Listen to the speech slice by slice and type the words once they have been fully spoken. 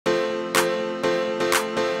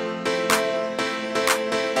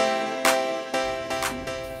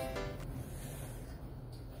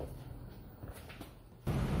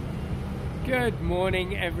Good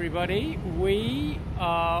morning, everybody. We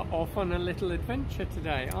are off on a little adventure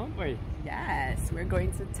today, aren't we? Yes, we're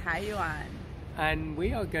going to Taoyuan. And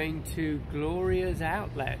we are going to Gloria's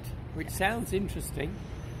Outlet, which sounds interesting,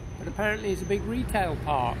 but apparently it's a big retail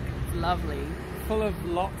park. Lovely. Full of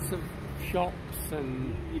lots of shops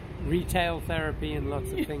and retail therapy and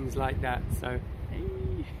lots of things like that. So,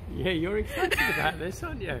 yeah, you're excited about this,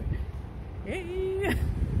 aren't you? Hey.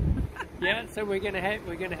 Yeah, so we're gonna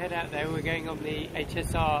head out there. We're going on the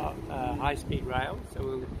HSR high-speed rail, so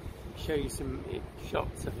we'll show you some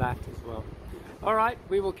shots of that as well. All right,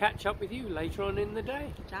 we will catch up with you later on in the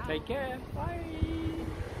day. Ciao. Take care. Bye.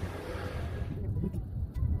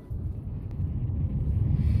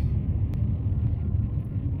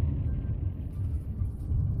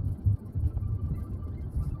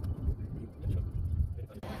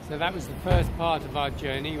 So that was the first part of our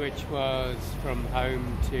journey, which was from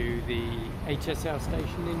home to the HSL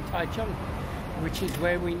station in Taichung, which is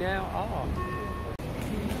where we now are.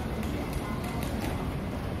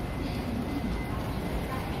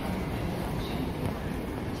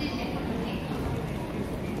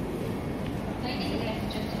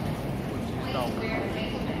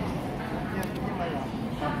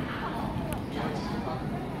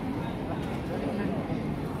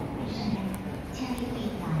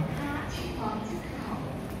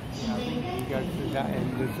 Go through that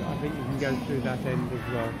end. I think you can go through that end as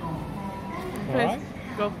well. All right,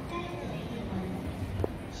 go.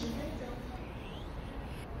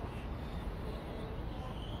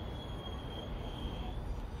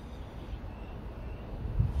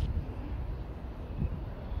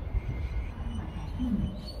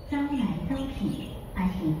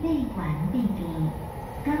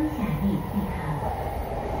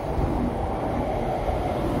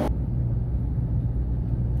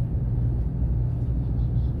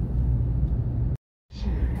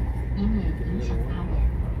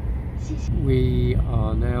 We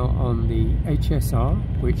are now on the HSR,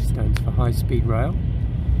 which stands for High Speed Rail,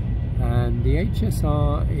 and the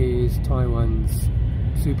HSR is Taiwan's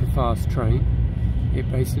super fast train.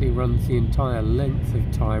 It basically runs the entire length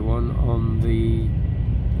of Taiwan on the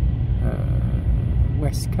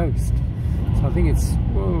west coast. So I think it's,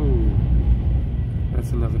 whoa,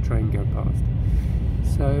 that's another train go past.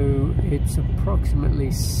 So it's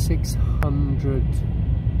approximately 600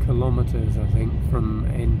 kilometers, I think, from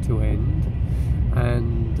end to end,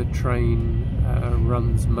 and the train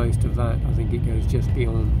runs most of that. I think it goes just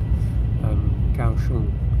beyond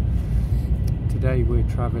Kaohsiung. Today we're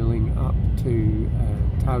traveling up to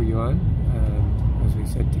Taoyuan, as we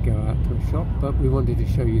said, to go out to a shop, but we wanted to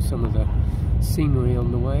show you some of the scenery on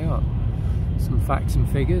the way up. Some facts and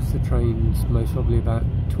figures: the train's most probably about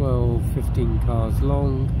 12-15 cars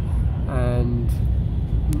long, and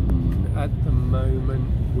at the moment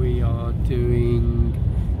we're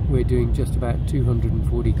doing just about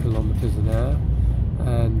 240 kilometers an hour,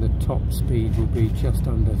 and the top speed will be just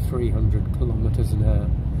under 300 kilometers an hour.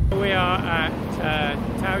 We are at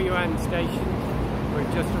Taoyuan station.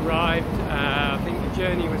 We've just arrived. I think the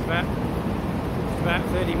journey was about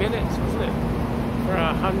 30 minutes, wasn't it? For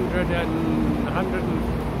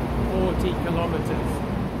 140 kilometers.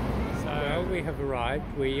 So we have arrived.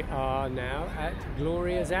 We are now at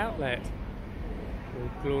Gloria's Outlet.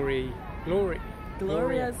 Gloria's Outlets.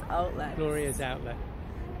 Gloria's Outlet.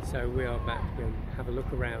 So we are about to go and have a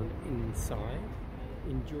look around inside,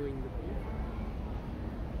 enjoying the view.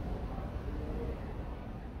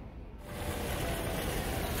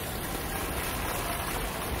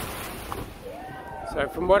 So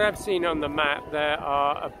from what I've seen on the map, there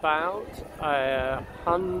are about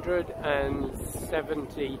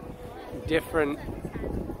 170 different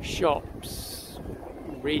shops,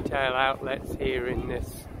 retail outlets here in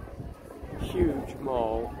this huge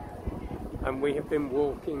mall, and we have been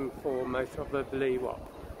walking for most probably, what,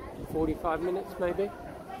 45 minutes maybe?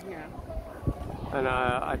 Yeah. And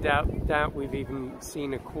I doubt we've even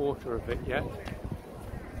seen a quarter of it yet.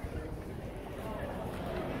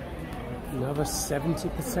 Another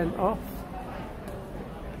 70% off.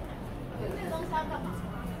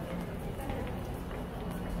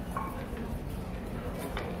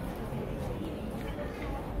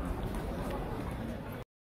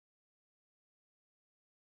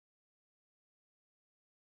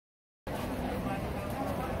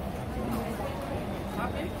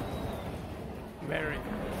 Very.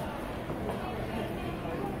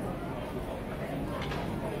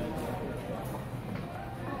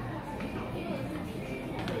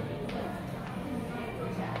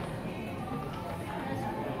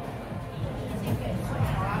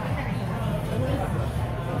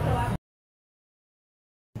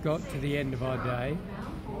 Got to the end of our day,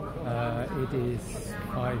 It is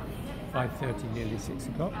 5:30, nearly 6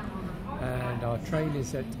 o'clock, and our train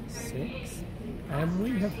is at 6, and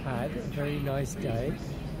we have had a very nice day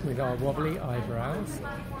with our wobbly eyebrows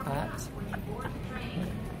at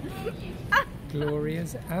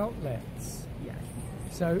Gloria's Outlets. Yes.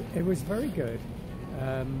 So it was very good.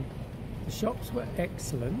 The shops were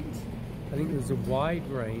excellent. I think there was a wide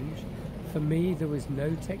range. For me, there was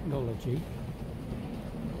no technology.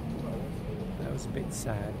 That was a bit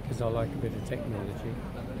sad because I like a bit of technology.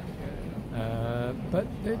 But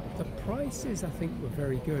the prices, I think, were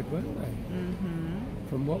very good, weren't they? Mm-hmm.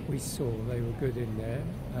 From what we saw, they were good in there.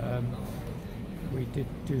 We did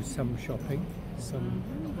do some shopping.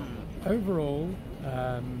 Overall,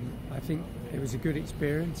 I think it was a good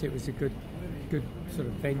experience. It was a good sort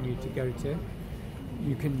of venue to go to.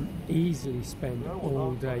 You can easily spend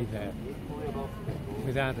all day there,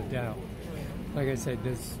 without a doubt. Like I said,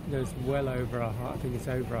 there's well over I think it's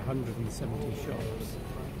over 170 shops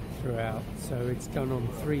throughout. So it's done on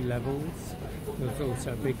 3 levels. There's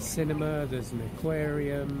also a big cinema. There's an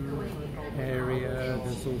aquarium area.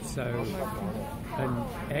 There's also an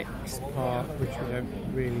X park, which we don't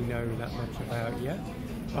really know that much about yet,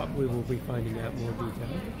 but we will be finding out more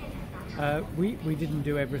detail. We didn't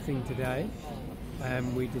do everything today.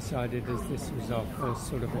 We decided, as this was our first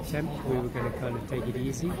sort of attempt, we were going to kind of take it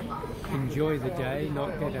easy, enjoy the day,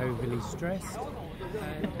 not get overly stressed.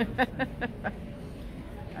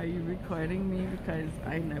 Are you recording me because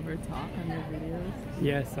I never talk on your videos?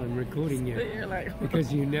 Yes, I'm recording you. You're like,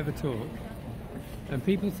 because you never talk. And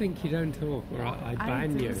people think you don't talk, or I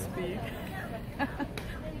ban you. Speak.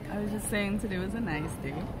 I was just saying today was a nice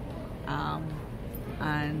day.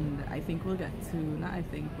 And I think we'll get to, not I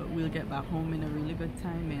think, but we'll get back home in a really good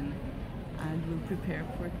time, and we'll prepare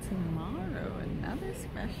for tomorrow, another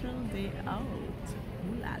special day out.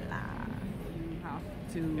 Ooh la la. You have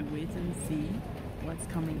to wait and see what's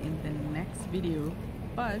coming in the next video,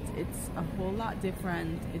 but it's a whole lot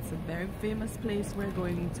different. It's a very famous place we're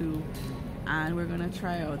going to, and we're going to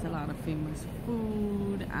try out a lot of famous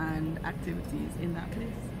food and activities in that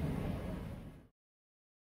place.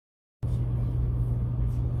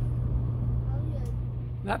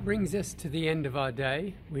 That brings us to the end of our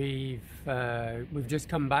day. We've just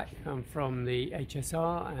come back from the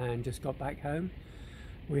HSR and just got back home.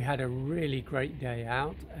 We had a really great day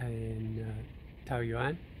out in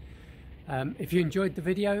Taoyuan. If you enjoyed the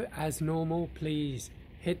video, as normal, please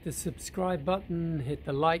hit the subscribe button, hit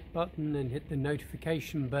the like button, and hit the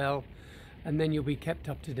notification bell, and then you'll be kept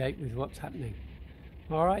up to date with what's happening.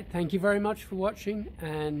 All right, thank you very much for watching,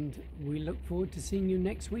 and we look forward to seeing you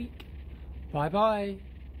next week. Bye bye.